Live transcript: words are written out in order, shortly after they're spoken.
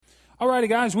Alrighty,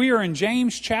 guys, we are in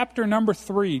James chapter number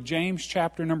 3. James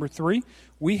chapter number 3.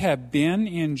 We have been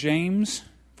in James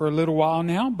for a little while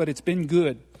now, but it's been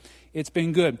good. It's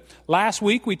been good. Last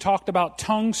week we talked about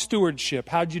tongue stewardship.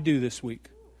 How'd you do this week?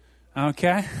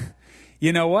 Okay.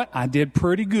 You know what? I did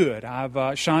pretty good. I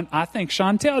think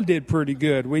Chantel did pretty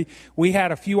good. We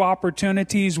had a few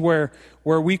opportunities where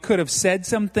we could have said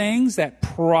some things that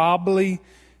probably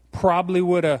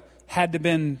would have had to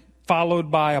been followed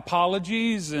by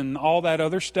apologies and all that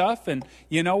other stuff. And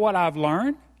you know what I've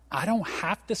learned? I don't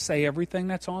have to say everything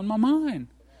that's on my mind.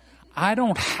 I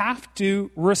don't have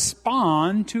to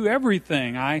respond to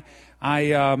everything. I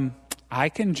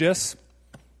can just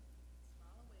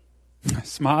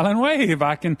smile and wave.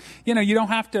 I can, you don't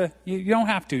have to. You don't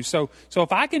have to. So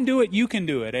if I can do it, you can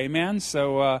do it. Amen.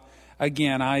 So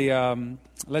again,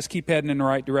 let's keep heading in the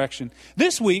right direction.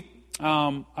 This week,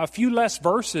 a few less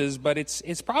verses, but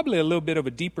it's probably a little bit of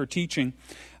a deeper teaching.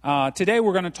 Today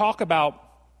we're going to talk about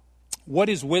what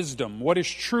is wisdom, what is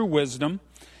true wisdom,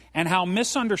 and how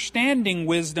misunderstanding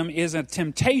wisdom is a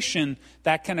temptation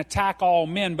that can attack all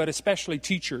men, but especially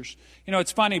teachers.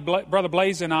 It's funny, Brother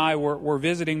Blaze and I were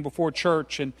visiting before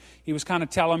church, and he was kind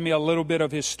of telling me a little bit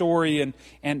of his story, and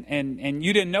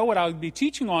you didn't know what I would be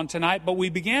teaching on tonight, but we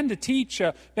began to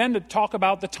talk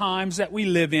about the times that we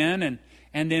live in,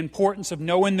 and the importance of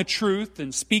knowing the truth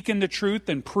and speaking the truth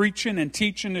and preaching and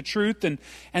teaching the truth.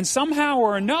 And somehow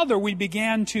or another, we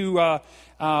began to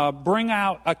bring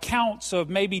out accounts of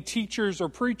maybe teachers or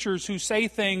preachers who say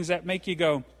things that make you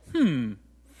go, You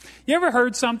ever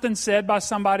heard something said by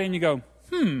somebody and you go,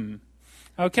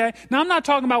 Okay? Now, I'm not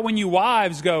talking about when you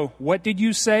wives go, what did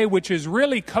you say? Which is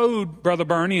really code, Brother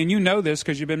Bernie, and you know this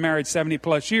because you've been married 70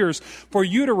 plus years, for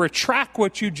you to retract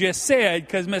what you just said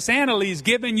because Miss Annalee's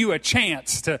giving you a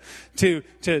chance to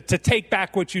take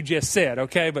back what you just said,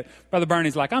 okay? But Brother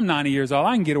Bernie's like, I'm 90 years old.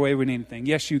 I can get away with anything.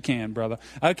 Yes, you can, brother.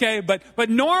 Okay? But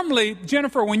normally,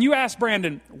 Jennifer, when you ask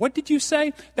Brandon, what did you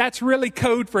say? That's really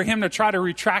code for him to try to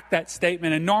retract that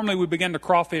statement, and normally we begin to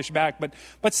crawfish back.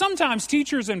 But sometimes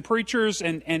teachers and preachers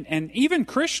and even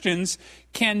Christians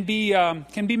can be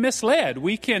misled.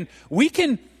 We can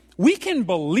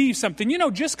believe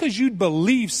something. Just because you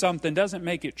believe something doesn't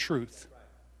make it truth.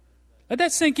 Let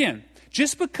that sink in.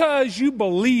 Just because you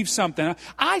believe something,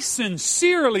 I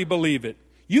sincerely believe it.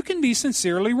 You can be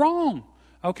sincerely wrong.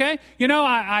 Okay?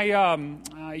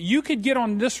 You could get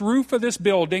on this roof of this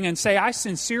building and say, I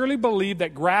sincerely believe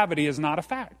that gravity is not a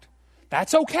fact.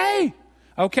 That's okay.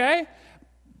 Okay?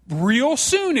 Real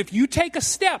soon, if you take a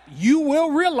step, you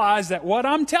will realize that what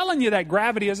I'm telling you, that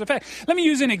gravity is a fact. Let me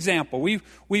use an example.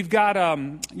 We've got,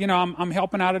 I'm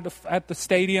helping out at the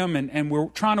stadium, and we're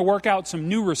trying to work out some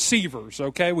new receivers.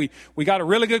 Okay, we got a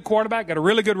really good quarterback, got a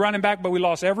really good running back, but we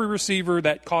lost every receiver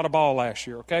that caught a ball last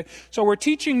year. Okay, so we're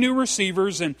teaching new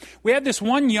receivers, and we have this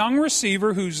one young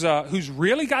receiver who's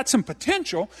really got some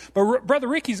potential, but Brother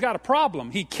Ricky's got a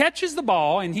problem. He catches the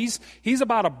ball, and he's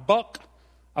about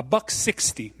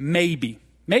 $160, maybe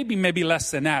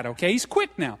less than that, okay? He's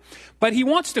quick now, but he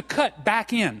wants to cut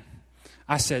back in.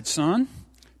 I said, son,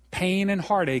 pain and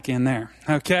heartache in there,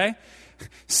 okay?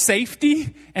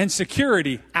 Safety and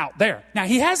security out there. Now,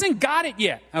 he hasn't got it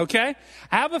yet, okay?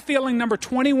 I have a feeling number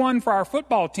 21 for our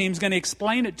football team is going to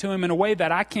explain it to him in a way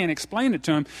that I can't explain it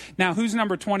to him. Now, who's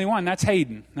number 21? That's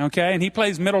Hayden, okay? And he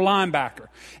plays middle linebacker.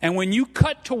 And when you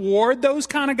cut toward those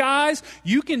kind of guys,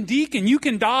 you can deke and you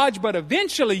can dodge, but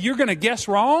eventually you're going to guess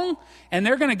wrong and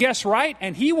they're going to guess right,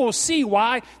 and he will see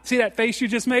why. See that face you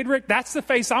just made, Rick? That's the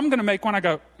face I'm going to make when I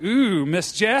go, ooh,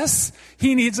 Miss Jess,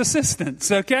 he needs assistance,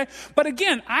 okay? But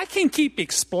again, I can keep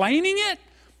explaining it,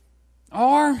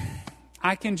 or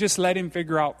I can just let him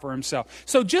figure out for himself.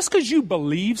 So just because you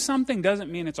believe something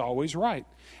doesn't mean it's always right.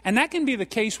 And that can be the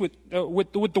case with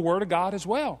the Word of God as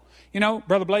well.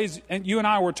 Brother Blaze, and you and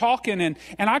I were talking, and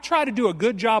I try to do a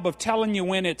good job of telling you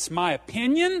when it's my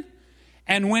opinion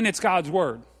and when it's God's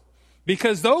Word.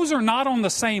 Because those are not on the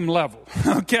same level,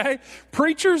 okay?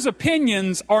 Preachers'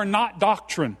 opinions are not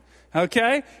doctrine,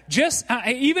 okay? Just,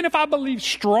 even if I believe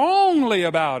strongly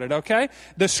about it, okay?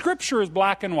 The Scripture is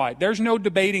black and white. There's no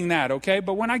debating that, okay?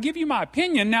 But when I give you my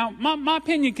opinion, now, my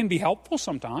opinion can be helpful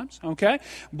sometimes, okay?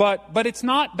 But it's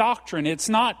not doctrine. It's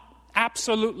not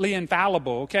absolutely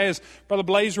infallible, okay? As Brother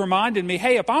Blaze reminded me,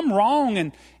 hey, if I'm wrong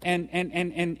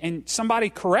and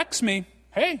somebody corrects me,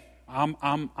 hey,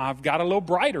 I've got a little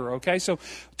brighter, okay? So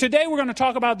today we're going to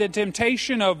talk about the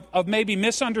temptation of maybe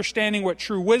misunderstanding what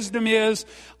true wisdom is,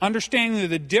 understanding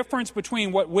the difference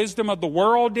between what wisdom of the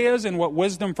world is and what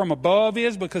wisdom from above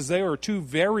is, because they are two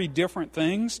very different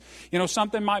things.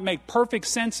 Something might make perfect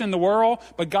sense in the world,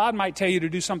 but God might tell you to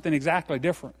do something exactly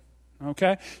different,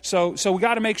 Okay? So we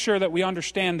got to make sure that we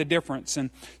understand the difference. And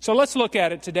so let's look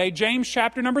at it today. James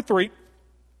chapter number 3.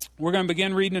 We're going to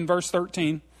begin reading in verse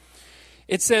 13.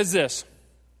 It says this,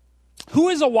 "Who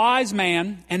is a wise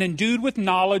man and endued with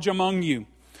knowledge among you?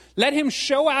 Let him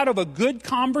show out of a good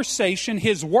conversation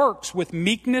his works with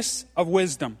meekness of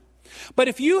wisdom. But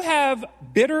if you have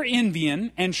bitter envy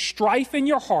and strife in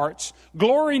your hearts,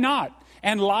 glory not,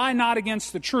 and lie not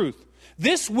against the truth.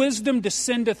 This wisdom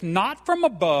descendeth not from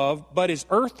above, but is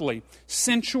earthly,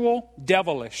 sensual,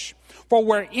 devilish. For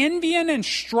where envy and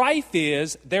strife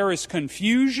is, there is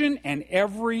confusion and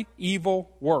every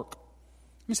evil work."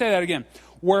 Let me say that again.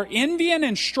 Where envy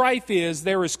and strife is,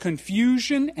 there is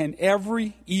confusion and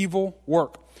every evil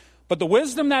work. But the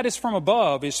wisdom that is from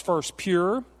above is first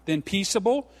pure, then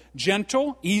peaceable,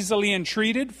 gentle, easily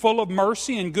entreated, full of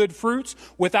mercy and good fruits,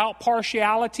 without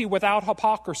partiality, without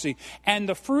hypocrisy. And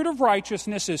the fruit of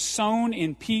righteousness is sown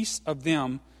in peace of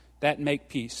them that make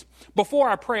peace. Before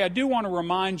I pray, I do want to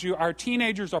remind you, our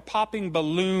teenagers are popping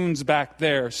balloons back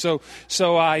there. So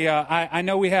I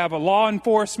know we have a law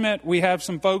enforcement, we have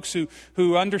some folks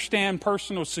who understand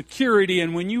personal security,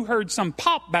 and when you heard some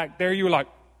pop back there, you were like,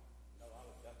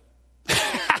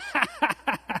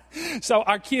 so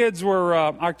our kids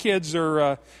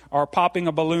are popping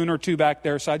a balloon or two back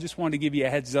there. So I just wanted to give you a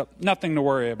heads up. Nothing to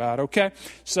worry about, okay?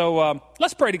 So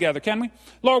let's pray together, can we?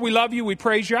 Lord, we love you. We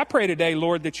praise you. I pray today,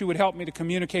 Lord, that you would help me to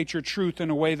communicate your truth in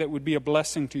a way that would be a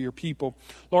blessing to your people.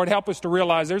 Lord, help us to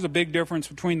realize there's a big difference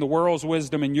between the world's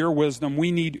wisdom and your wisdom.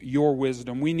 We need your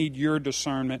wisdom. We need your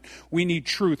discernment. We need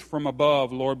truth from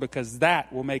above, Lord, because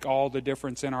that will make all the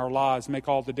difference in our lives, make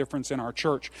all the difference in our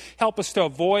church. Help us to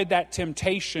avoid that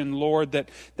temptation, Lord,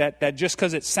 that just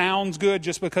because it sounds good,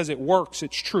 just because it works,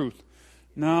 it's truth.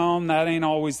 No, that ain't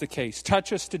always the case.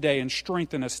 Touch us today and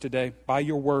strengthen us today by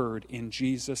your word in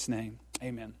Jesus' name.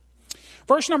 Amen.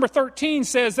 Verse number 13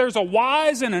 says, "There's a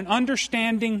wise and an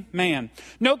understanding man."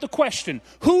 Note the question,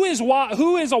 who is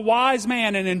a wise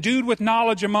man and endued with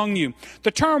knowledge among you?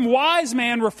 The term wise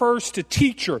man refers to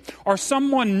teacher or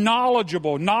someone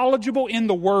knowledgeable in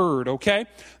the word, okay?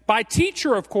 By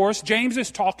teacher, of course, James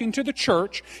is talking to the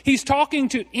church. He's talking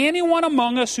to anyone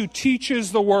among us who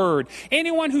teaches the word.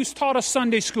 Anyone who's taught a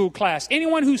Sunday school class.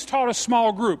 Anyone who's taught a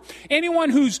small group. Anyone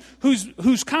who's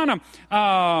kind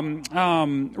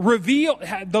of revealed,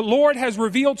 the Lord has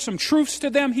revealed some truths to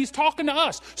them. He's talking to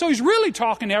us. So he's really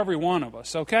talking to every one of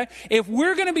us, okay? If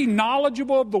we're going to be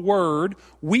knowledgeable of the word,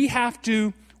 we have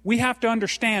to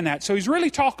understand that. So he's really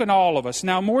talking to all of us.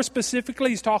 Now, more specifically,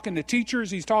 he's talking to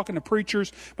teachers, he's talking to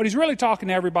preachers, but he's really talking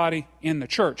to everybody in the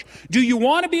church. Do you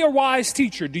want to be a wise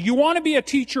teacher? Do you want to be a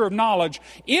teacher of knowledge?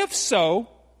 If so,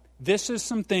 this is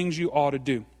some things you ought to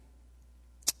do.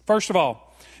 First of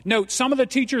all, note, some of the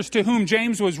teachers to whom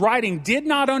James was writing did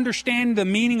not understand the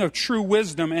meaning of true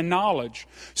wisdom and knowledge.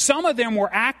 Some of them were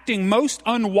acting most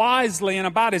unwisely and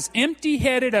about as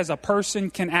empty-headed as a person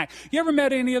can act. You ever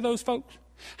met any of those folks?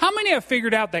 How many have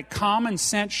figured out that common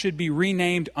sense should be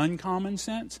renamed uncommon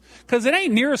sense? Because it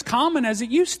ain't near as common as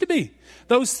it used to be.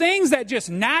 Those things that just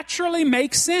naturally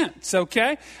make sense,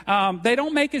 okay? They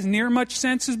don't make as near much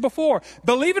sense as before.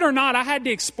 Believe it or not, I had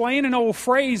to explain an old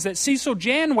phrase that Cecil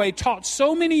Janway taught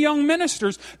so many young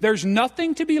ministers. There's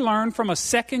nothing to be learned from a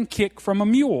second kick from a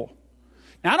mule.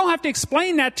 Now, I don't have to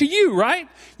explain that to you, right?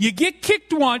 You get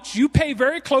kicked once, you pay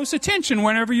very close attention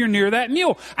whenever you're near that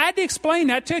mule. I had to explain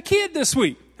that to a kid this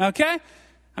week, okay?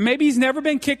 Maybe he's never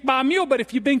been kicked by a mule, but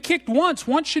if you've been kicked once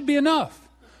should be enough,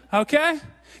 okay?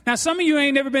 Now, some of you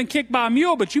ain't never been kicked by a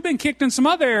mule, but you've been kicked in some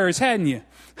other areas, hadn't you?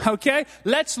 Okay?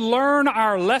 Let's learn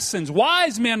our lessons.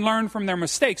 Wise men learn from their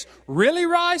mistakes. Really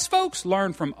wise folks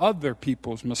learn from other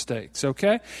people's mistakes,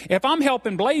 okay? If I'm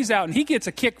helping Blaze out and he gets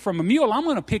a kick from a mule, I'm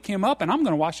going to pick him up and I'm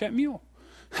going to watch that mule.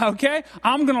 Okay?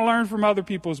 I'm going to learn from other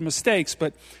people's mistakes,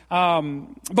 but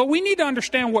we need to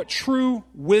understand what true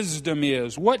wisdom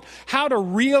is, how to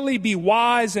really be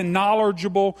wise and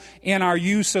knowledgeable in our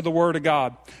use of the Word of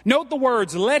God. Note the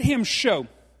words, "let him show."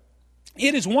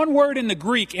 It is one word in the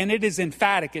Greek, and it is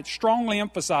emphatic. It's strongly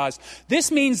emphasized. This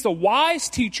means the wise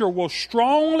teacher will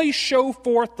strongly show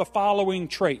forth the following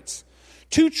traits.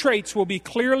 2 traits will be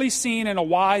clearly seen in a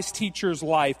wise teacher's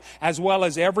life, as well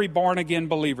as every born-again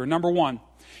believer. Number 1,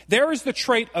 there is the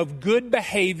trait of good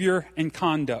behavior and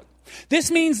conduct.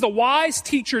 This means the wise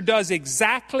teacher does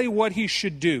exactly what he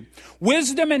should do.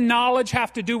 Wisdom and knowledge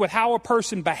have to do with how a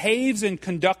person behaves and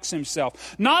conducts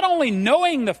himself. Not only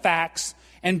knowing the facts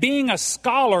and being a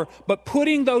scholar, but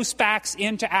putting those facts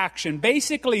into action.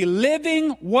 Basically, living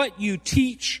what you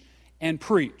teach and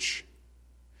preach.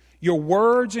 Your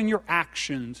words and your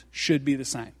actions should be the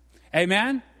same.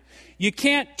 Amen? You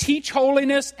can't teach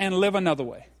holiness and live another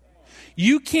way.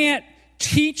 You can't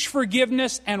teach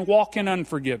forgiveness and walk in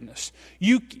unforgiveness.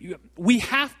 We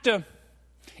have to,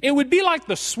 it would be like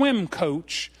the swim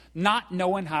coach not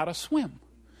knowing how to swim.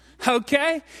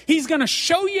 Okay? He's going to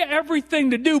show you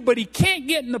everything to do, but he can't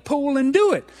get in the pool and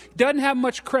do it. Doesn't have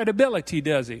much credibility,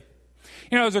 does he?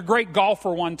 You know, there was a great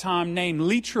golfer one time named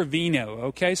Lee Trevino,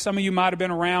 okay? Some of you might have been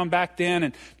around back then,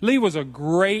 and Lee was a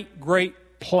great,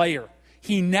 great player.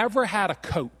 He never had a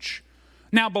coach.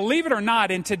 Now, believe it or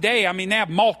not, in today, I mean, they have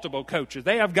multiple coaches.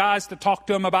 They have guys to talk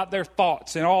to them about their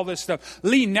thoughts and all this stuff.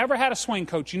 Lee never had a swing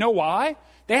coach. You know why?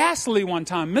 They asked Lee one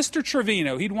time, Mr.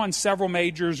 Trevino, he'd won several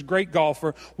majors, great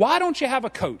golfer, why don't you have a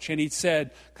coach? And he said,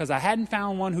 because I hadn't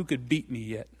found one who could beat me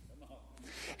yet.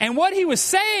 And what he was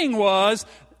saying was,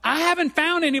 I haven't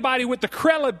found anybody with the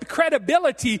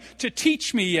credibility to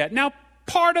teach me yet. Now,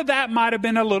 part of that might have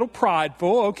been a little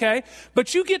prideful, okay?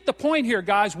 But you get the point here,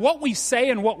 guys. What we say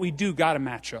and what we do got to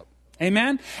match up.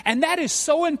 Amen? And that is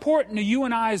so important to you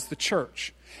and I as the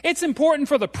church. It's important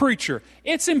for the preacher.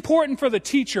 It's important for the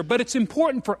teacher. But it's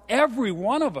important for every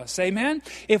one of us. Amen?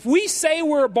 If we say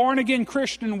we're a born-again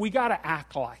Christian, we got to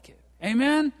act like it.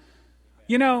 Amen?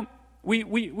 You know, we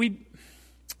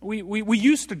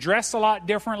used to dress a lot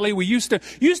differently. We used to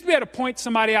be able to point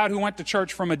somebody out who went to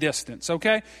church from a distance,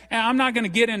 okay? And I'm not going to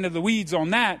get into the weeds on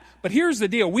that, but here's the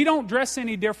deal. We don't dress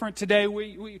any different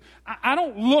today. I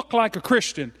don't look like a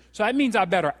Christian, so that means I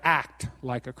better act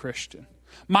like a Christian.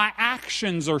 My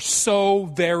actions are so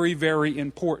very, very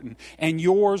important, and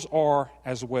yours are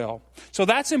as well. So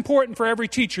that's important for every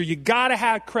teacher. You got to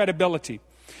have credibility.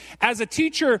 As a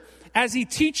teacher, as he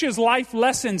teaches life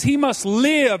lessons, he must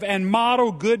live and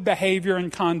model good behavior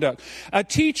and conduct. A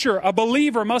teacher, a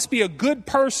believer, must be a good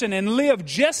person and live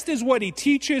just as what he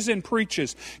teaches and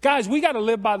preaches. Guys, we got to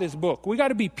live by this book. We got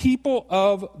to be people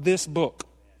of this book.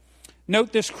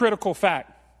 Note this critical fact.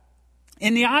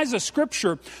 In the eyes of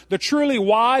Scripture, the truly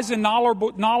wise and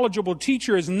knowledgeable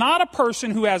teacher is not a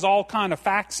person who has all kind of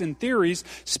facts and theories,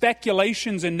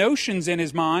 speculations and notions in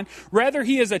his mind. Rather,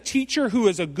 he is a teacher who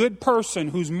is a good person,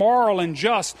 who's moral and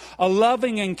just, a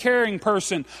loving and caring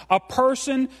person, a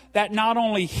person that not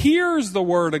only hears the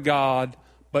Word of God,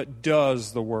 but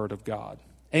does the Word of God.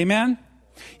 Amen?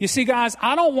 You see, guys,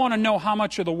 I don't want to know how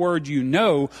much of the Word you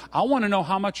know. I want to know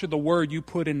how much of the Word you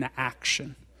put into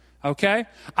action. Okay?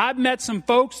 I've met some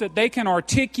folks that they can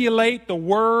articulate the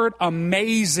Word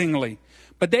amazingly,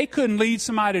 but they couldn't lead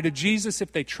somebody to Jesus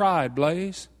if they tried,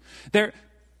 Blaze. I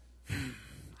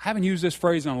haven't used this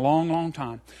phrase in a long, long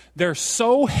time. They're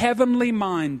so heavenly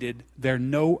minded, they're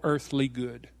no earthly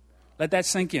good. Let that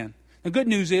sink in. The good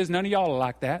news is none of y'all are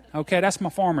like that. Okay, that's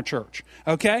my former church.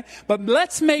 Okay, but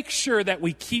let's make sure that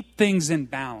we keep things in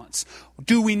balance.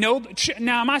 Do we know?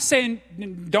 Now, am I saying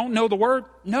don't know the Word?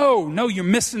 No, you're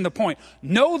missing the point.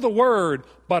 Know the Word,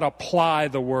 but apply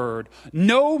the Word.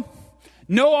 Know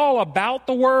all about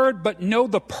the Word, but know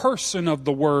the person of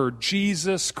the Word,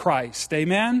 Jesus Christ.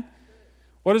 Amen?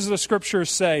 What does the Scripture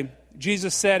say?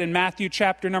 Jesus said in Matthew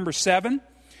chapter number 7,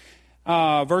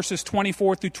 verses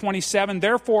 24 through 27,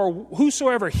 therefore,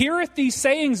 whosoever heareth these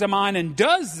sayings of mine and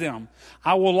does them,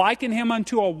 I will liken him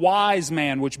unto a wise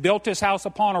man, which built his house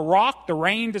upon a rock. The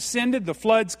rain descended, the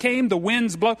floods came, the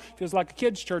winds blow. Feels like a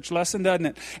kid's church lesson, doesn't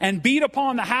it? And beat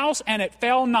upon the house, and it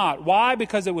fell not. Why?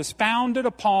 Because it was founded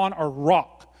upon a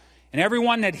rock. And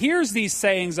everyone that hears these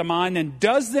sayings of mine and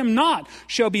does them not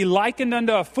shall be likened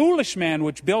unto a foolish man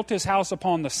which built his house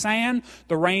upon the sand.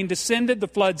 The rain descended, the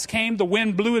floods came, the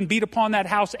wind blew and beat upon that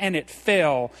house, and it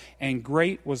fell, and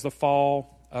great was the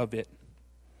fall of it.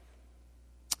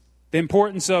 The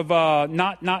importance of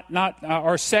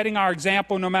or setting our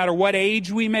example no matter what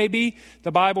age we may be.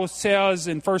 The Bible says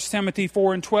in 1 Timothy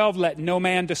 4:12, let no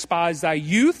man despise thy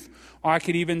youth. Or I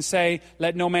could even say,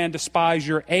 let no man despise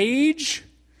your age.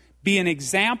 Be an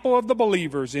example of the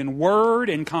believers in word,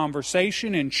 in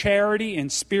conversation, in charity, in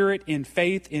spirit, in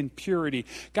faith, in purity.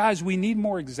 Guys, we need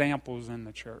more examples in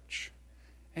the church.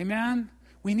 Amen?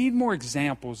 We need more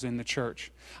examples in the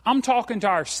church. I'm talking to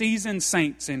our seasoned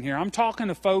saints in here. I'm talking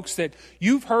to folks that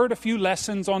you've heard a few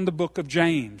lessons on the book of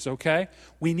James, okay?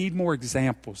 We need more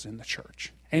examples in the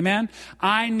church. Amen?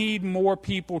 I need more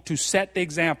people to set the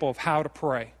example of how to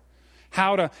pray.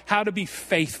 How to be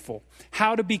faithful,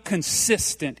 how to be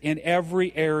consistent in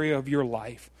every area of your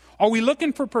life. Are we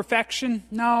looking for perfection?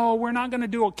 No, we're not going to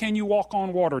do a can you walk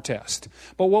on water test.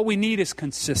 But what we need is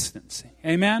consistency.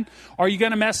 Amen? Are you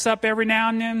going to mess up every now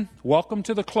and then? Welcome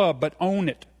to the club, but own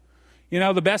it. You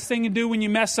know, the best thing you do when you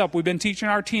mess up, we've been teaching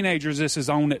our teenagers this, is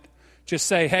own it. Just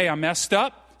say, hey, I messed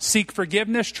up. seek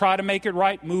forgiveness, try to make it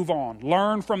right, move on.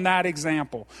 Learn from that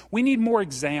example. We need more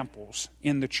examples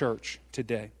in the church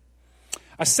today.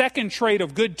 A second trait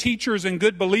of good teachers and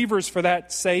good believers for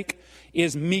that sake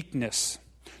is meekness.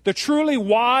 The truly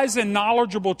wise and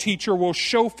knowledgeable teacher will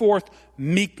show forth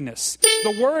meekness.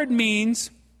 The word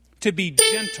means to be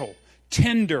gentle,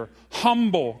 tender,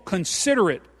 humble,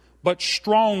 considerate, but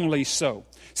strongly so.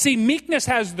 See, meekness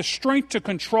has the strength to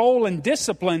control and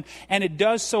discipline, and it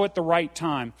does so at the right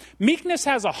time. Meekness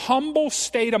has a humble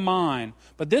state of mind,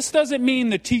 but this doesn't mean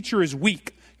the teacher is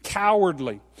weak,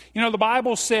 cowardly. You know, the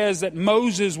Bible says that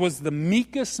Moses was the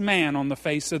meekest man on the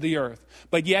face of the earth,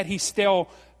 but yet he still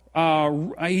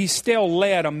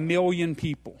led 1 million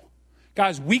people.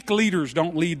 Guys, weak leaders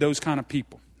don't lead those kind of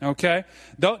people. Okay?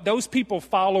 Those people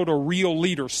followed a real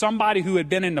leader, somebody who had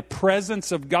been in the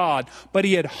presence of God, but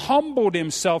he had humbled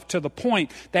himself to the point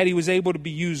that he was able to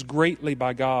be used greatly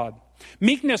by God.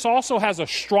 Meekness also has a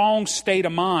strong state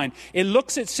of mind. It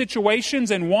looks at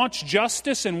situations and wants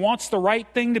justice and wants the right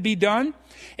thing to be done.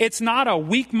 It's not a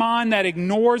weak mind that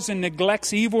ignores and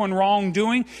neglects evil and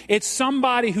wrongdoing. It's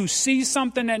somebody who sees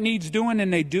something that needs doing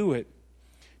and they do it.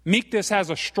 Meekness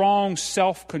has a strong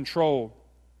self-control.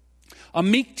 A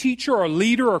meek teacher or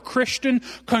leader or Christian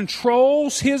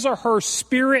controls his or her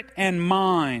spirit and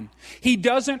mind. He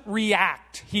doesn't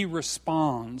react, he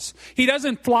responds. He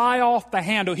doesn't fly off the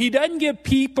handle. He doesn't give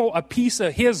people a piece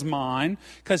of his mind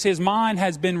because his mind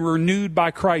has been renewed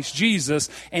by Christ Jesus,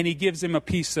 and he gives him a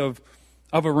piece of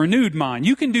a renewed mind.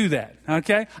 You can do that,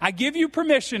 okay? I give you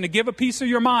permission to give a piece of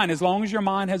your mind as long as your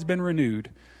mind has been renewed.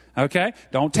 Okay?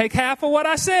 Don't take half of what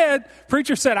I said.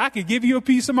 Preacher said, I could give you a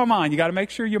piece of my mind. You got to make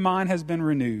sure your mind has been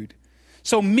renewed.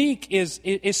 So meek is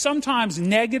sometimes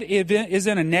negative, is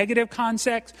in a negative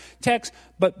context,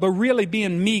 but really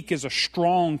being meek is a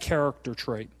strong character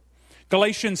trait.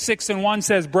 Galatians 6:1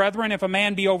 says, Brethren, if a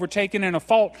man be overtaken in a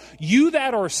fault, you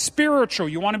that are spiritual,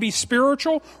 you want to be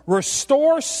spiritual?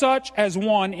 Restore such as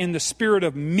one in the spirit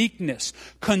of meekness,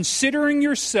 considering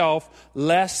yourself,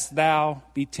 lest thou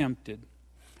be tempted.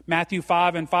 Matthew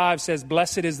 5:5 says,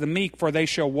 Blessed is the meek, for they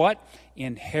shall what?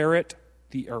 Inherit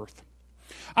the earth.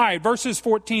 All right, verses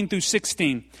 14 through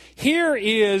 16. Here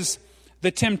is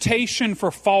the temptation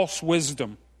for false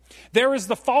wisdom. There is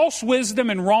the false wisdom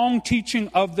and wrong teaching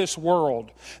of this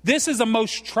world. This is a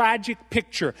most tragic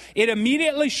picture. It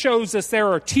immediately shows us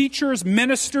there are teachers,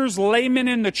 ministers, laymen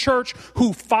in the church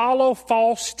who follow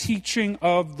false teaching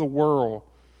of the world.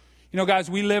 You know,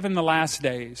 guys, we live in the last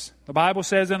days. The Bible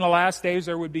says in the last days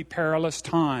there would be perilous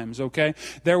times, okay?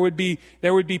 There would be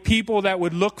people that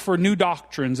would look for new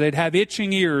doctrines. They'd have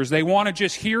itching ears. They want to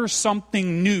just hear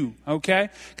something new, okay?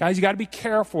 Guys, you got to be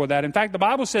careful of that. In fact, the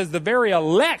Bible says the very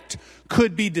elect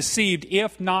could be deceived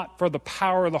if not for the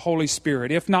power of the Holy Spirit,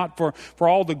 if not for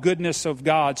all the goodness of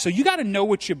God. So you got to know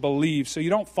what you believe so you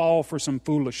don't fall for some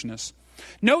foolishness.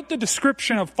 Note the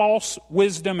description of false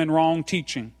wisdom and wrong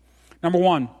teaching. Number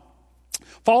one,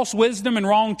 false wisdom and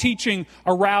wrong teaching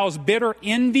arouse bitter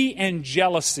envy and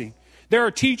jealousy. There are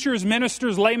teachers,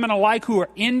 ministers, laymen alike who are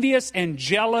envious and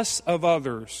jealous of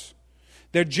others.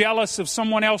 They're jealous of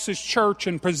someone else's church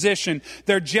and position.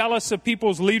 They're jealous of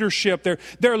people's leadership.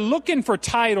 They're looking for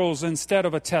titles instead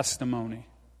of a testimony.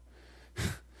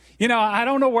 You know, I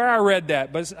don't know where I read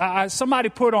that, but somebody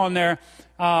put on there.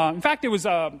 In fact, it was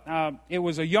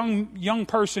a young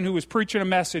person who was preaching a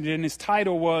message, and his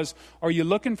title was, Are you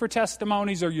looking for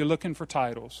testimonies or are you looking for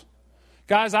titles?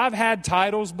 Guys, I've had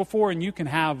titles before, and you can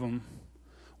have them.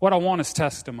 What I want is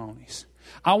testimonies.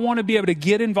 I want to be able to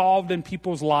get involved in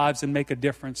people's lives and make a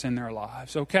difference in their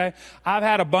lives, okay? I've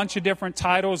had a bunch of different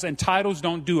titles, and titles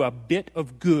don't do a bit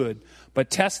of good. But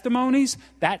testimonies,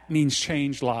 that means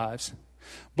change lives.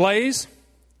 Blaze,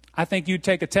 I think you'd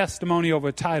take a testimony over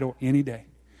a title any day.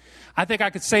 I think I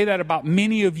could say that about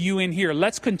many of you in here.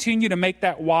 Let's continue to make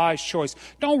that wise choice.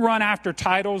 Don't run after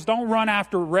titles. Don't run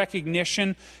after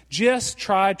recognition. Just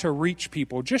try to reach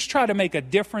people. Just try to make a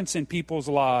difference in people's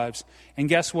lives. And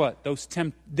guess what? Those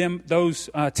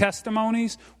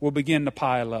testimonies will begin to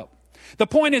pile up. The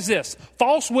point is this: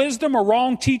 false wisdom or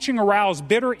wrong teaching arouse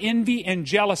bitter envy and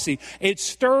jealousy. It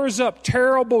stirs up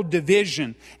terrible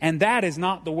division, and that is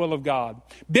not the will of God.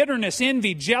 Bitterness,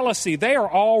 envy, jealousy, they are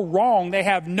all wrong. They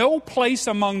have no place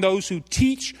among those who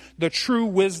teach the true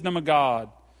wisdom of God.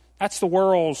 That's the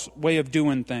world's way of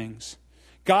doing things.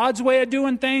 God's way of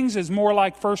doing things is more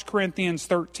like 1 Corinthians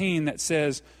 13 that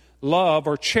says, love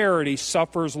or charity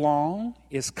suffers long,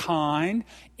 is kind,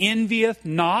 envieth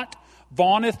not,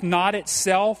 vaunteth not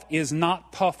itself, is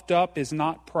not puffed up, is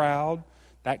not proud.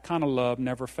 That kind of love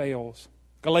never fails.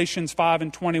 Galatians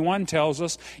 5:21 tells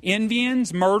us,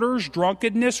 envyings, murders,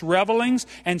 drunkenness, revelings,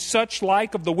 and such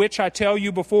like, of the which I tell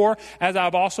you before, as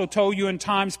I've also told you in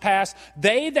times past,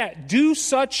 they that do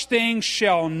such things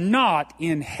shall not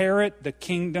inherit the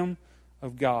kingdom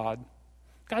of God.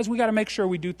 Guys, we got to make sure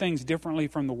we do things differently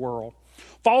from the world.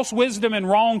 False wisdom and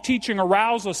wrong teaching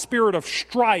arouse a spirit of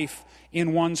strife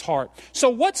in one's heart. So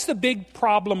what's the big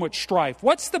problem with strife?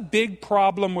 What's the big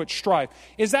problem with strife?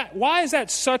 Why is that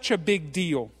such a big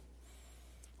deal?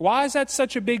 Why is that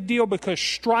such a big deal? Because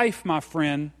strife, my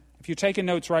friend, if you're taking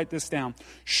notes, write this down.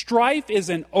 Strife is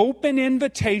an open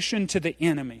invitation to the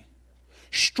enemy.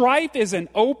 Strife is an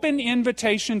open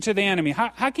invitation to the enemy.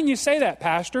 How can you say that,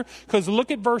 Pastor? Because look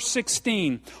at verse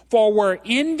 16. For where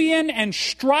envy and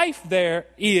strife there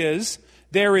is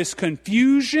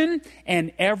confusion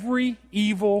and every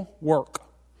evil work.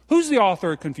 Who's the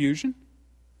author of confusion?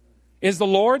 Is the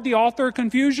Lord the author of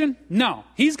confusion? No.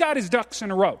 He's got his ducks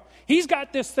in a row. He's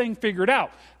got this thing figured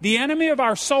out. The enemy of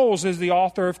our souls is the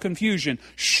author of confusion.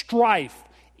 Strife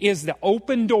is the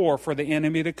open door for the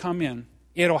enemy to come in.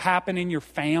 It'll happen in your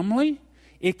family.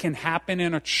 It can happen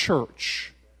in a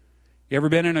church. You ever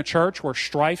been in a church where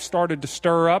strife started to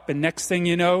stir up, and next thing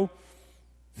you know,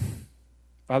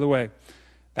 by the way,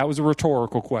 that was a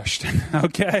rhetorical question,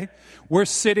 okay? We're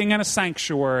sitting in a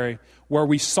sanctuary where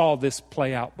we saw this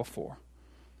play out before.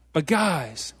 But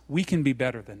guys, we can be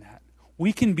better than that.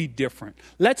 We can be different.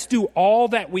 Let's do all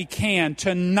that we can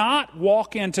to not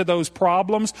walk into those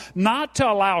problems, not to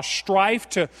allow strife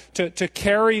to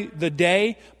carry the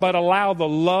day, but allow the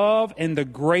love and the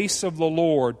grace of the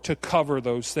Lord to cover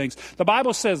those things. The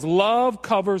Bible says love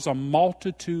covers a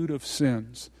multitude of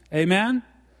sins. Amen?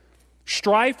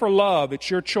 Strife or love, it's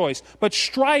your choice. But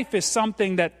strife is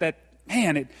something that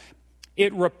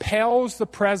it repels the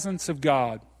presence of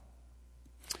God.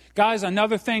 Guys,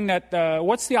 another thing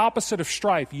what's the opposite of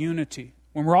strife? Unity.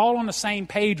 When we're all on the same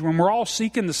page, when we're all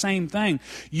seeking the same thing.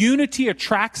 Unity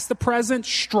attracts the presence,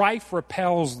 strife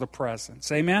repels the presence.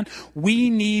 Amen? We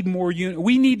need more unity.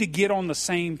 We need to get on the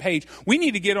same page. We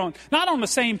need to get not on the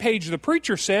same page the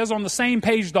preacher says, on the same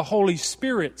page the Holy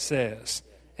Spirit says.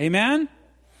 Amen?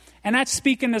 And that's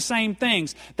speaking the same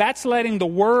things. That's letting the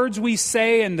words we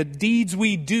say and the deeds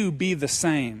we do be the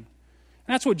same.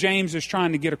 And that's what James is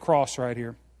trying to get across right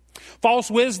here. False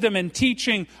wisdom and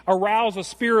teaching arouse a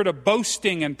spirit of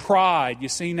boasting and pride. You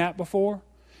seen that before?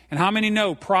 And how many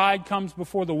know pride comes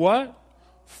before the what?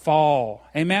 Fall.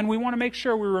 Amen? We want to make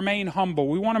sure we remain humble.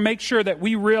 We want to make sure that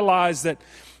we realize that,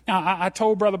 I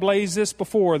told Brother Blaze this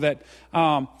before, that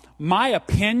my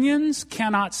opinions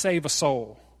cannot save a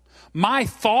soul. My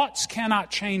thoughts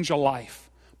cannot change a life,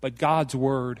 but God's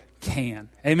word can.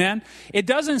 Amen? It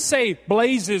doesn't say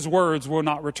Blaze's words will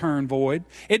not return void.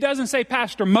 It doesn't say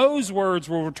Pastor Mo's words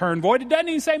will return void. It doesn't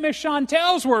even say Miss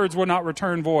Chantel's words will not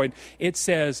return void. It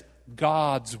says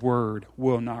God's word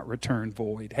will not return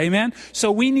void. Amen?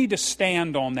 So we need to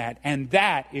stand on that, and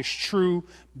that is true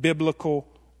biblical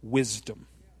wisdom.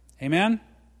 Amen?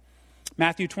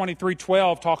 Matthew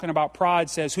 23:12, talking about pride,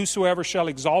 says, whosoever shall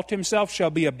exalt himself shall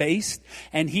be abased,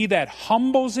 and he that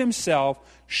humbles himself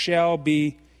shall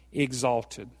be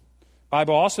exalted. The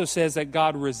Bible also says that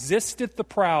God resisteth the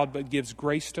proud, but gives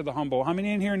grace to the humble. How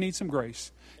many in here need some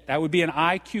grace? That would be an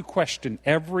IQ question.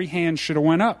 Every hand should have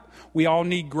went up. We all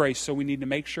need grace, so we need to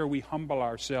make sure we humble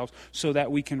ourselves so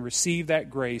that we can receive that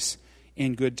grace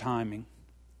in good timing.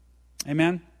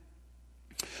 Amen?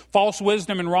 False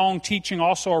wisdom and wrong teaching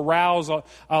also arouse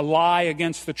a lie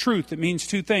against the truth. It means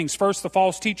two things. First, the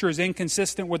false teacher is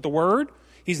inconsistent with the word.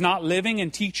 He's not living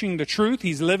and teaching the truth.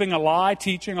 He's living a lie,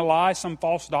 teaching a lie, some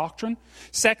false doctrine.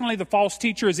 Secondly, the false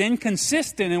teacher is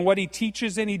inconsistent in what he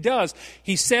teaches and he does.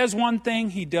 He says one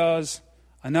thing, he does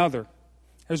another.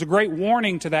 There's a great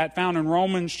warning to that found in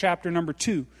Romans chapter number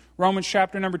 2. Romans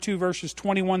chapter number 2, verses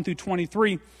 21 through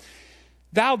 23.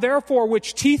 Thou therefore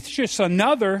which teachest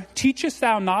another, teachest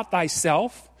thou not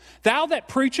thyself? Thou that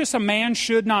preachest a man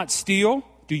should not steal,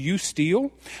 do you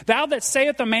steal? Thou that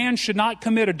sayest a man should not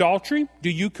commit adultery, do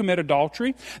you commit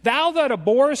adultery? Thou that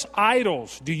abhorrest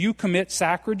idols, do you commit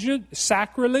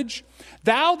sacrilege?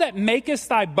 Thou that makest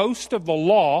thy boast of the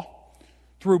law,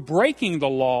 through breaking the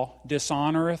law,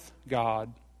 dishonoreth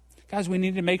God. Guys, we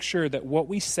need to make sure that what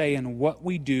we say and what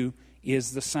we do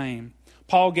is the same.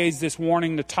 Paul gave this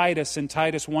warning to Titus in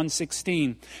Titus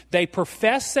 1:16. They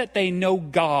profess that they know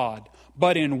God,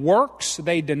 but in works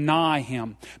they deny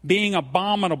him, being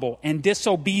abominable and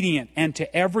disobedient, and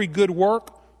to every good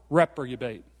work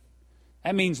reprobate.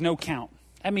 That means no count.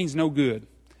 That means no good.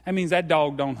 That means that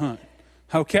dog don't hunt.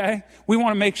 Okay? We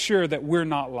want to make sure that we're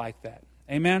not like that.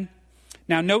 Amen?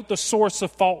 Now note the source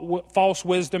of false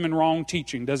wisdom and wrong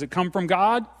teaching. Does it come from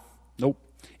God? Nope.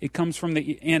 It comes from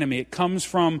the enemy. It comes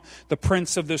from the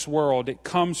prince of this world. It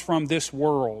comes from this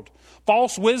world.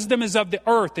 False wisdom is of the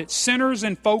earth. It centers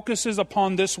and focuses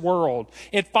upon this world.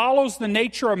 It follows the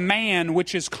nature of man,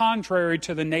 which is contrary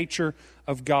to the nature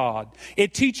of God.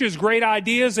 It teaches great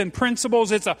ideas and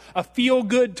principles. It's a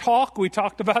feel-good talk. We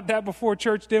talked about that before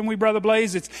church, didn't we, Brother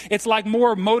Blaze? It's like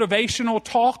more motivational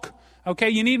talk.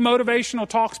 Okay, you need motivational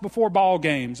talks before ball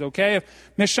games, okay? If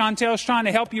Miss Chantel's trying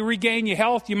to help you regain your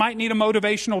health, you might need a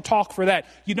motivational talk for that.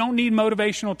 You don't need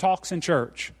motivational talks in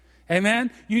church.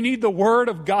 Amen? You need the Word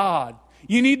of God.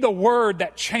 You need the Word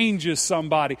that changes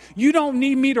somebody. You don't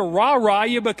need me to rah-rah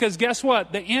you because guess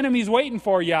what? The enemy's waiting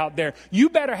for you out there. You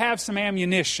better have some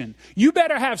ammunition. You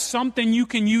better have something you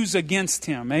can use against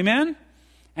him. Amen?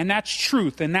 And that's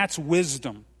truth and that's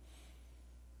wisdom.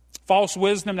 False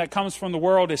wisdom that comes from the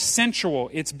world is sensual.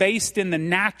 It's based in the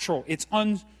natural. It's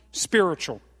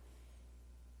unspiritual.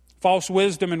 False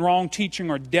wisdom and wrong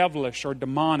teaching are devilish or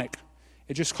demonic.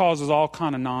 It just causes all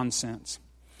kind of nonsense.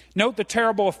 Note the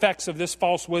terrible effects of this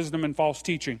false wisdom and false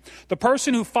teaching. The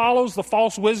person who follows the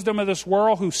false wisdom of this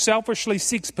world, who selfishly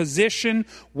seeks position,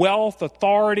 wealth,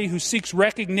 authority, who seeks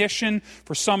recognition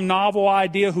for some novel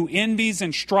idea, who envies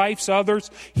and strifes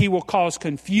others, he will cause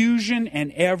confusion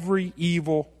and every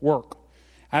evil work.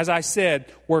 As I said,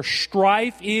 where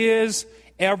strife is,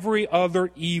 every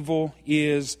other evil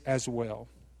is as well.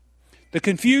 The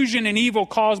confusion and evil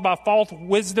caused by false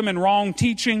wisdom and wrong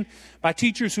teaching, by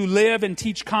teachers who live and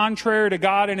teach contrary to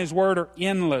God and His Word, are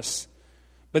endless.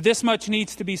 But this much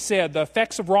needs to be said. The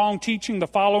effects of wrong teaching, the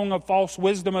following of false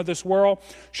wisdom of this world,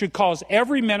 should cause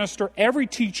every minister, every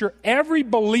teacher, every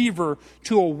believer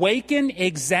to awaken,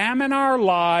 examine our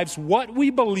lives, what we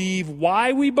believe,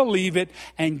 why we believe it,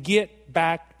 and get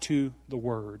back to the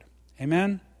Word.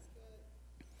 Amen?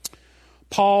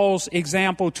 Paul's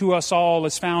example to us all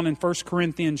is found in 1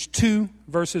 Corinthians 2,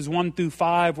 verses 1 through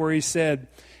 5, where he said,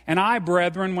 "And I,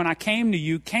 brethren, when I came to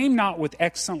you, came not with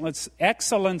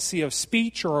excellency of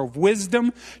speech or of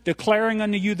wisdom, declaring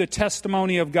unto you the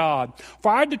testimony of God.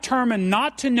 For I determined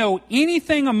not to know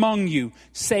anything among you,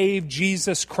 save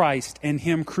Jesus Christ and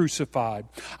Him crucified.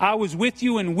 I was with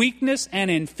you in weakness and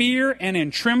in fear and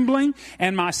in trembling,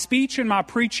 and my speech and my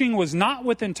preaching was not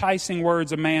with enticing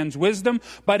words of man's wisdom,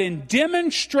 but in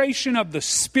demonstration of the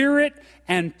Spirit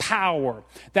and power,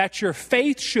 that your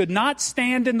faith should not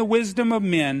stand in the wisdom of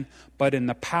men, but in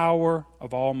the power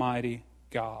of Almighty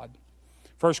God."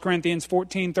 1 Corinthians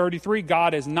 14:33,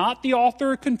 God is not the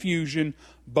author of confusion,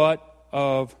 but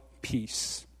of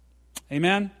peace.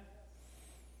 Amen?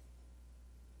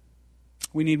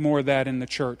 We need more of that in the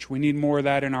church. We need more of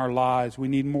that in our lives. We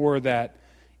need more of that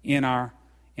in our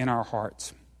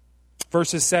hearts.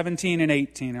 Verses 17 and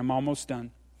 18, I'm almost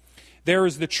done. There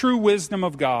is the true wisdom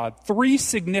of God. 3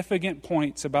 significant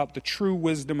points about the true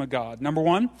wisdom of God. Number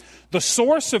 1, the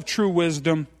source of true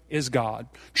wisdom is God.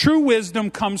 True wisdom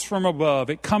comes from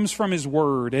above. It comes from His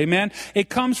Word. Amen? It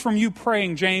comes from you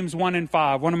praying James 1 and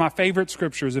 5, one of my favorite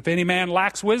scriptures. If any man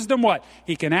lacks wisdom, what?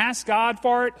 He can ask God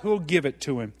for it. Who'll give it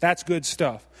to him. That's good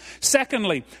stuff.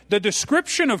 Secondly, the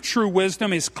description of true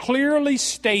wisdom is clearly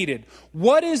stated.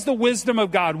 What is the wisdom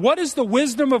of God? What does the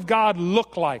wisdom of God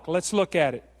look like? Let's look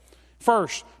at it.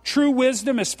 First, true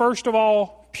wisdom is first of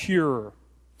all pure.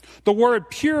 The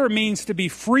word pure means to be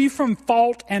free from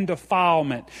fault and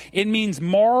defilement. It means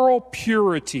moral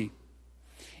purity.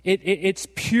 It's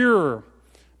pure.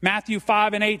 Matthew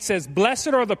 5 and 8 says, "Blessed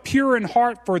are the pure in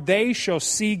heart, for they shall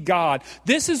see God."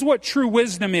 This is what true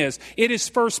wisdom is. It is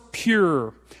first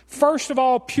pure. First of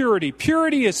all, purity.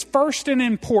 Purity is first in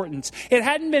importance. It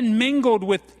hadn't been mingled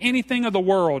with anything of the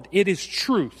world. It is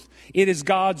truth. It is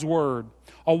God's Word.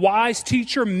 A wise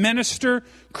teacher, minister,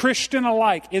 Christian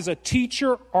alike is a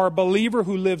teacher or a believer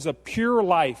who lives a pure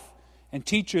life and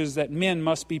teaches that men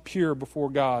must be pure before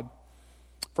God.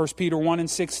 1 Peter 1 and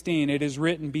 16, it is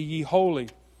written, "Be ye holy,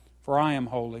 for I am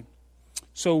holy."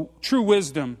 So true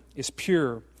wisdom is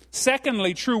pure.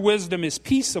 Secondly, true wisdom is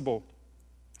peaceable.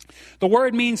 The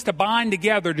word means to bind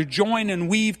together, to join and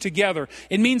weave together.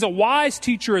 It means a wise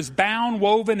teacher is bound,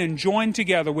 woven, and joined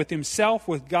together with himself,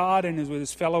 with God, and with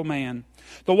his fellow man.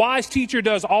 The wise teacher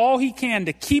does all he can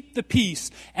to keep the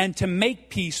peace and to make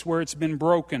peace where it's been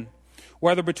broken,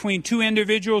 whether between 2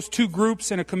 individuals, 2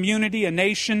 groups in a community, a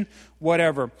nation,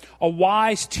 whatever. A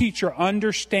wise teacher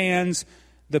understands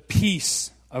the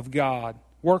peace of God,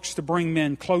 works to bring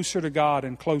men closer to God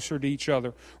and closer to each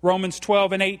other. Romans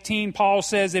 12 and 18, Paul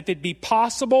says, "If it be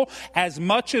possible, as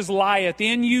much as lieth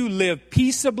in you, live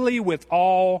peaceably with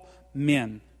all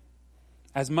men."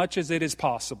 As much as it is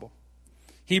possible.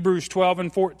 Hebrews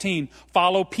 12:14,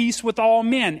 follow peace with all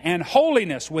men and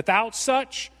holiness. Without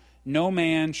such, no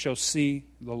man shall see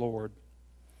the Lord.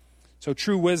 So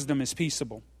true wisdom is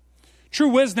peaceable. True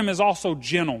wisdom is also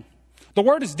gentle. The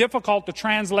word is difficult to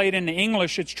translate into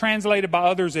English. It's translated by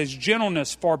others as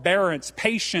gentleness, forbearance,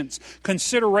 patience,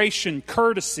 consideration,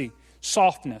 courtesy,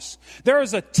 softness. There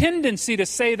is a tendency to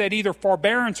say that either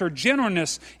forbearance or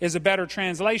gentleness is a better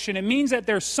translation. It means that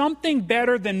there's something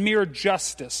better than mere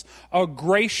justice, a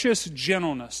gracious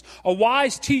gentleness. A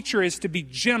wise teacher is to be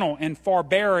gentle and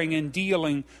forbearing in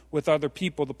dealing with other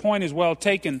people. The point is well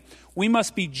taken. We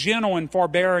must be gentle and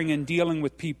forbearing in dealing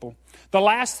with people. The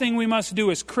last thing we must do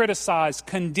is criticize,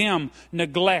 condemn,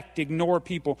 neglect, ignore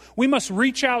people. We must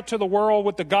reach out to the world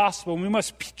with the gospel. We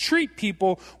must treat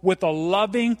people with a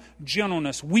loving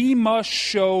gentleness. We must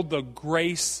show the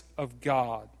grace of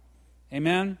God.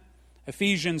 Amen?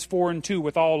 Ephesians 4:2,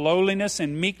 with all lowliness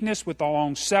and meekness, with all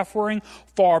long-suffering,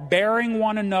 forbearing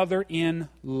one another in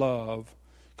love.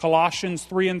 Colossians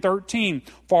 3:13,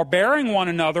 forbearing one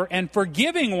another and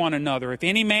forgiving one another. If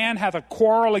any man hath a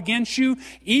quarrel against you,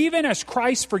 even as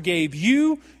Christ forgave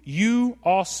you, you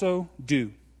also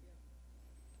do.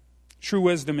 True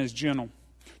wisdom is gentle.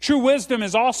 True wisdom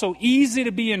is also easy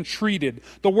to be entreated.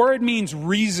 The word means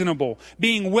reasonable,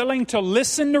 being willing to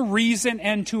listen to reason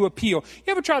and to appeal.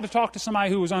 You ever tried to talk to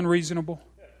somebody who was unreasonable?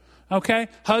 Okay?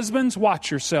 Husbands, watch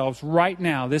yourselves right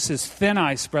now. This is thin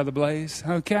ice, Brother Blaze.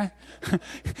 Okay?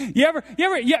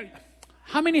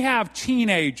 How many have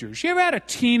teenagers? You ever had a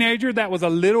teenager that was a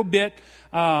little bit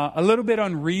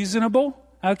unreasonable?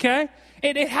 Okay?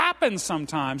 It happens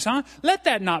sometimes, huh? Let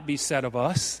that not be said of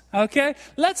us. Okay?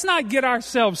 Let's not get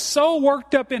ourselves so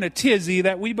worked up in a tizzy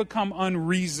that we become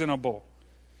unreasonable.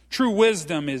 True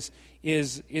wisdom is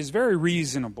very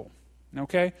reasonable.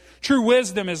 Okay? True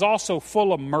wisdom is also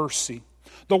full of mercy.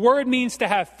 The word means to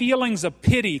have feelings of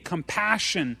pity,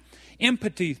 compassion,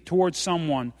 empathy towards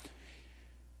someone.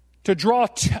 To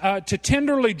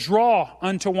tenderly draw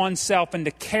unto oneself and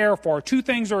to care for. Two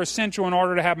things are essential in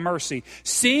order to have mercy.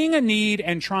 Seeing a need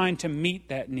and trying to meet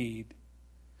that need.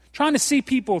 Trying to see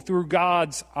people through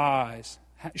God's eyes.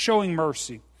 Showing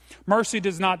mercy. Mercy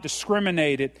does not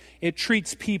discriminate. It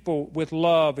treats people with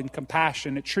love and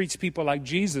compassion. It treats people like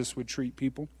Jesus would treat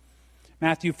people.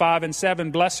 Matthew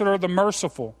 5:7, blessed are the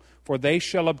merciful, for they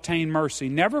shall obtain mercy.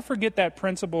 Never forget that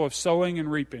principle of sowing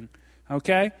and reaping.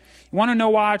 Okay? You want to know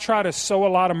why I try to sow a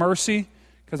lot of mercy?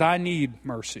 Because I need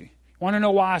mercy. You want to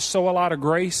know why I sow a lot of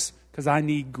grace? Because I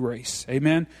need grace.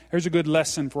 Amen? There's a good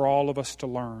lesson for all of us to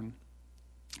learn.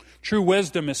 True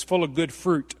wisdom is full of good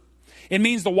fruit. It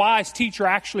means the wise teacher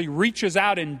actually reaches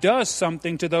out and does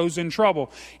something to those in trouble.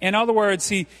 In other words,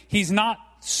 he's not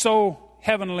so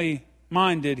heavenly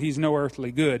minded, he's no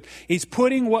earthly good. He's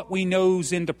putting what we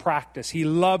knows into practice. He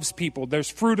loves people. There's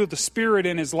fruit of the Spirit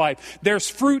in his life. There's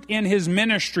fruit in his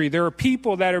ministry. There are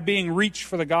people that are being reached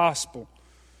for the gospel.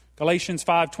 Galatians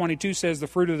 5:22 says the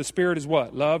fruit of the Spirit is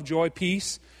what? Love, joy,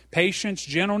 peace, patience,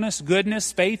 gentleness,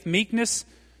 goodness, faith, meekness,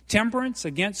 temperance.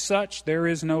 Against such there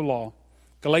is no law.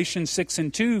 Galatians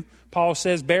 6:2, Paul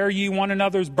says, bear ye one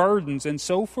another's burdens and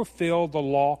so fulfill the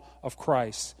law of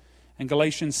Christ. And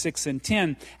Galatians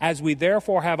 6:10, as we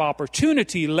therefore have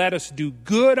opportunity, let us do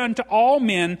good unto all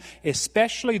men,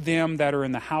 especially them that are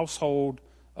in the household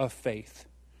of faith.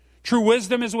 True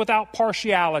wisdom is without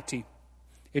partiality.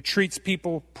 It treats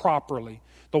people properly.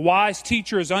 The wise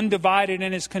teacher is undivided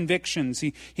in his convictions.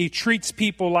 He treats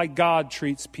people like God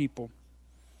treats people.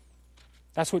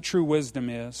 That's what true wisdom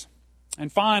is.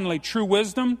 And finally, true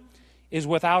wisdom is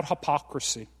without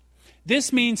hypocrisy.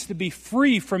 This means to be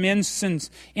free from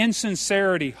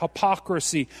insincerity,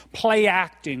 hypocrisy, play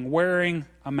acting, wearing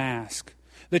a mask.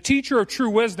 The teacher of true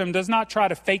wisdom does not try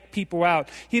to fake people out.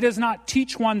 He does not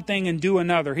teach one thing and do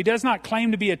another. He does not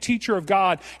claim to be a teacher of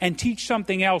God and teach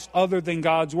something else other than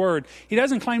God's word. He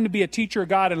doesn't claim to be a teacher of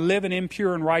God and live an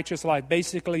impure and righteous life.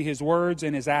 Basically, his words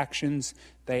and his actions,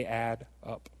 they add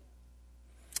up.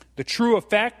 The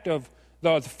effect of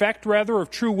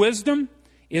true wisdom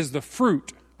is the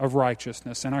fruit of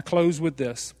righteousness. And I close with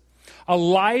this. A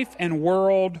life and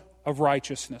world of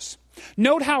righteousness.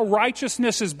 Note how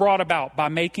righteousness is brought about by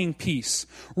making peace.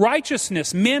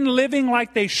 Righteousness, men living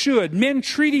like they should, men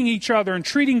treating each other and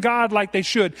treating God like they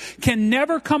should, can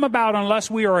never come about unless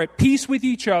we are at peace with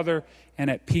each other and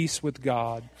at peace with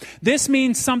God. This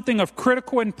means something of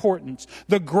critical importance.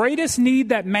 The greatest need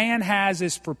that man has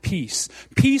is for peace.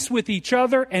 Peace with each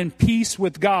other and peace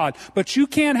with God. But you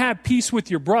can't have peace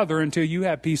with your brother until you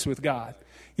have peace with God.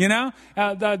 You know,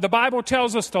 the Bible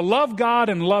tells us to love God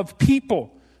and love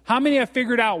people. How many have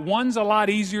figured out one's a lot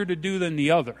easier to do than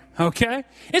the other? Okay?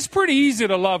 It's pretty easy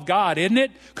to love God, isn't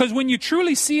it? Because when you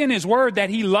truly see in His Word that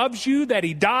He loves you, that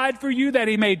He died for you, that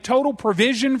He made total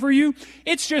provision for you,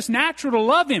 it's just natural to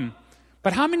love Him.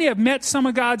 But how many have met some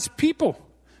of God's people?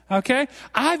 Okay?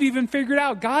 I've even figured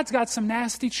out God's got some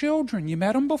nasty children. You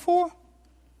met them before?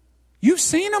 You've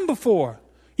seen them before.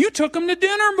 You took them to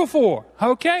dinner before.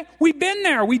 Okay? We've been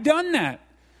there. We've done that.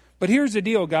 But here's the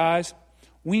deal, guys.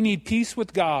 We need peace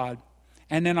with God,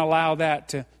 and then allow that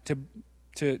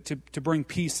to bring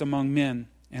peace among men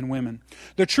and women.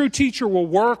 The true teacher will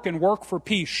work and work for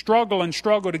peace, struggle and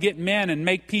struggle to get men and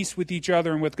make peace with each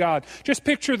other and with God. Just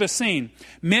picture the scene.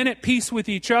 Men at peace with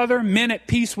each other, men at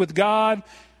peace with God,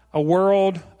 a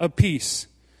world of peace.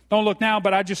 Don't look now,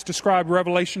 but I just described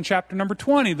Revelation chapter number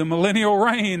 20, the millennial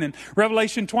reign, and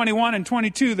Revelation 21 and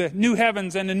 22, the new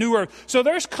heavens and the new earth. So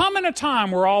there's coming a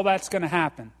time where all that's going to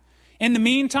happen. In the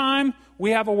meantime, we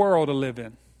have a world to live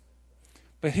in.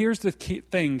 But here's the key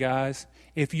thing, guys.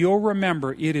 If you'll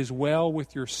remember, it is well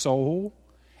with your soul,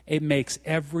 it makes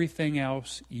everything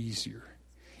else easier.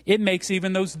 It makes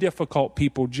even those difficult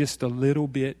people just a little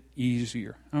bit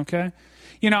easier, okay?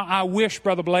 You know, I wish,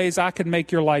 Brother Blaze, I could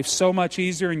make your life so much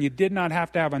easier and you did not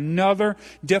have to have another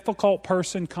difficult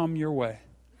person come your way.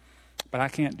 But I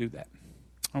can't do that,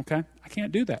 okay? I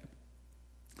can't do that.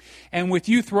 And with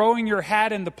you throwing your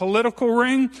hat in the political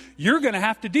ring, you're going to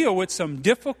have to deal with some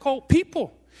difficult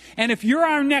people. And if you're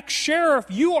our next sheriff,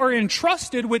 you are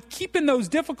entrusted with keeping those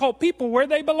difficult people where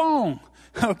they belong.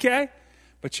 Okay?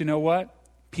 But you know what?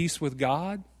 Peace with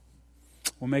God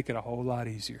will make it a whole lot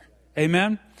easier.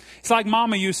 Amen? It's like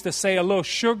Mama used to say, a little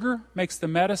sugar makes the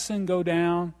medicine go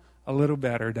down a little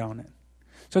better, don't it?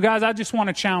 So guys, I just want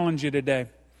to challenge you today.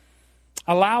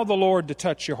 Allow the Lord to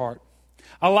touch your heart.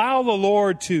 Allow the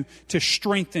Lord to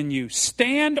strengthen you.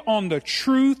 Stand on the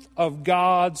truth of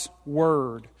God's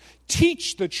Word.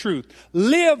 Teach the truth.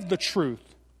 Live the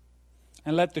truth.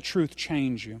 And let the truth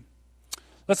change you.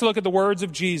 Let's look at the words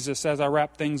of Jesus as I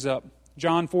wrap things up.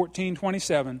 John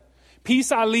 14:27.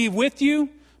 Peace I leave with you,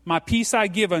 my peace I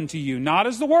give unto you. Not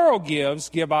as the world gives,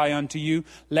 give I unto you.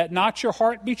 Let not your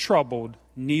heart be troubled,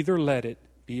 neither let it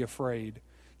be afraid.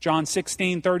 John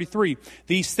 16:33.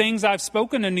 These things I've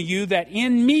spoken unto you, that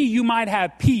in me you might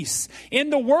have peace. In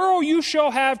the world you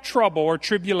shall have trouble or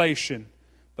tribulation.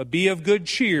 But be of good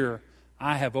cheer.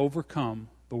 I have overcome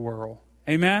the world.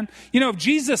 Amen? You know, if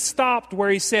Jesus stopped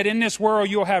where He said, in this world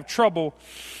you'll have trouble,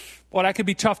 well, that could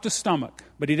be tough to stomach.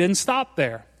 But He didn't stop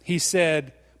there. He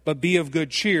said, but be of good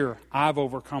cheer. I've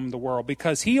overcome the world.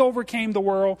 Because He overcame the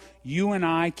world, you and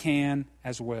I can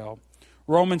as well.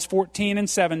 Romans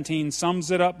 14:17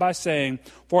 sums it up by saying,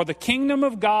 for the kingdom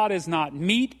of God is not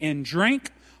meat and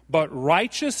drink, but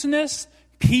righteousness,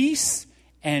 peace,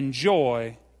 and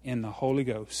joy in the Holy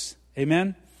Ghost.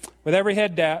 Amen? With every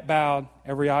head bowed,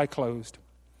 every eye closed.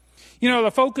 You know,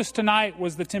 the focus tonight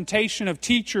was the temptation of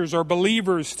teachers or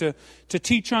believers to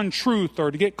teach untruth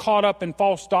or to get caught up in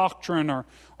false doctrine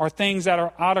or things that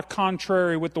are out of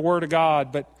contrary with the Word of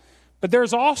God. But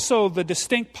there's also the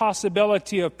distinct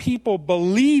possibility of people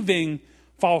believing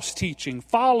false teaching,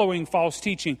 following false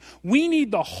teaching. We need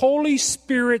the Holy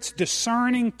Spirit's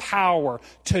discerning power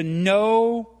to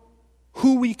know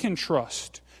who we can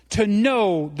trust, to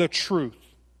know the truth.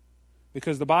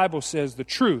 Because the Bible says the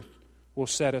truth will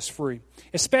set us free.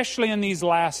 Especially in these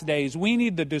last days, we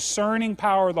need the discerning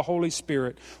power of the Holy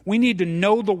Spirit. We need to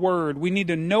know the Word. We need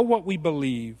to know what we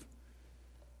believe.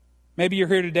 Maybe you're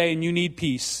here today and you need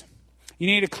peace. You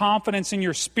need a confidence in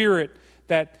your spirit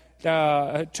that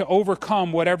to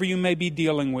overcome whatever you may be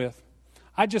dealing with.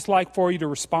 I'd just like for you to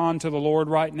respond to the Lord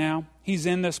right now. He's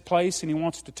in this place and He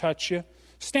wants to touch you.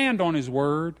 Stand on His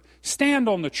Word. Stand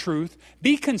on the truth.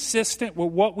 Be consistent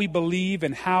with what we believe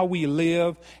and how we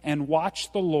live, and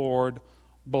watch the Lord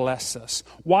bless us.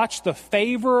 Watch the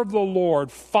favor of the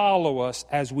Lord follow us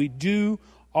as we do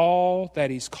all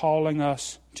that He's calling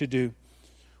us to do.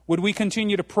 Would we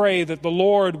continue to pray that the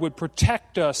Lord would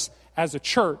protect us as a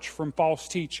church from false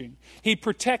teaching? He'd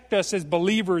protect us as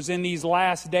believers in these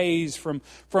last days from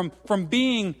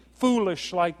being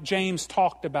foolish like James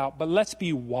talked about. But let's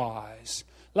be wise.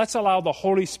 Let's allow the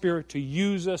Holy Spirit to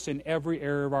use us in every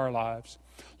area of our lives.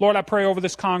 Lord, I pray over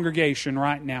this congregation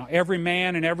right now, every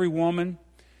man and every woman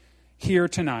here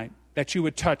tonight, that you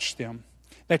would touch them,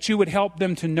 that you would help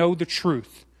them to know the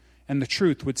truth, and the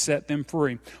truth would set them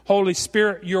free. Holy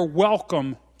Spirit, you're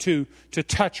welcome to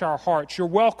touch our hearts. You're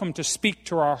welcome to speak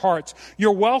to our hearts.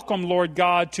 You're welcome, Lord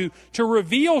God, to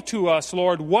reveal to us,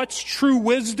 Lord, what's true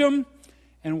wisdom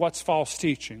and what's false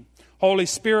teaching. Holy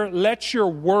Spirit, let your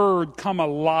word come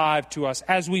alive to us.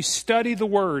 As we study the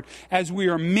word, as we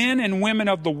are men and women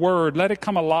of the word, let it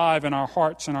come alive in our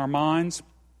hearts and our minds.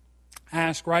 I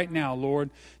ask right now, Lord,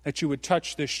 that you would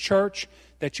touch this church,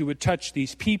 that you would touch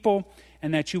these people,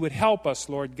 and that you would help us,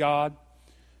 Lord God,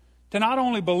 to not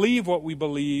only believe what we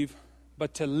believe,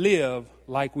 but to live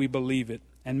like we believe it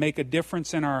and make a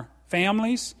difference in our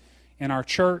families, in our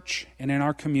church, and in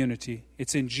our community.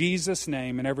 It's in Jesus'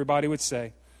 name, and everybody would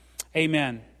say,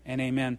 amen and amen.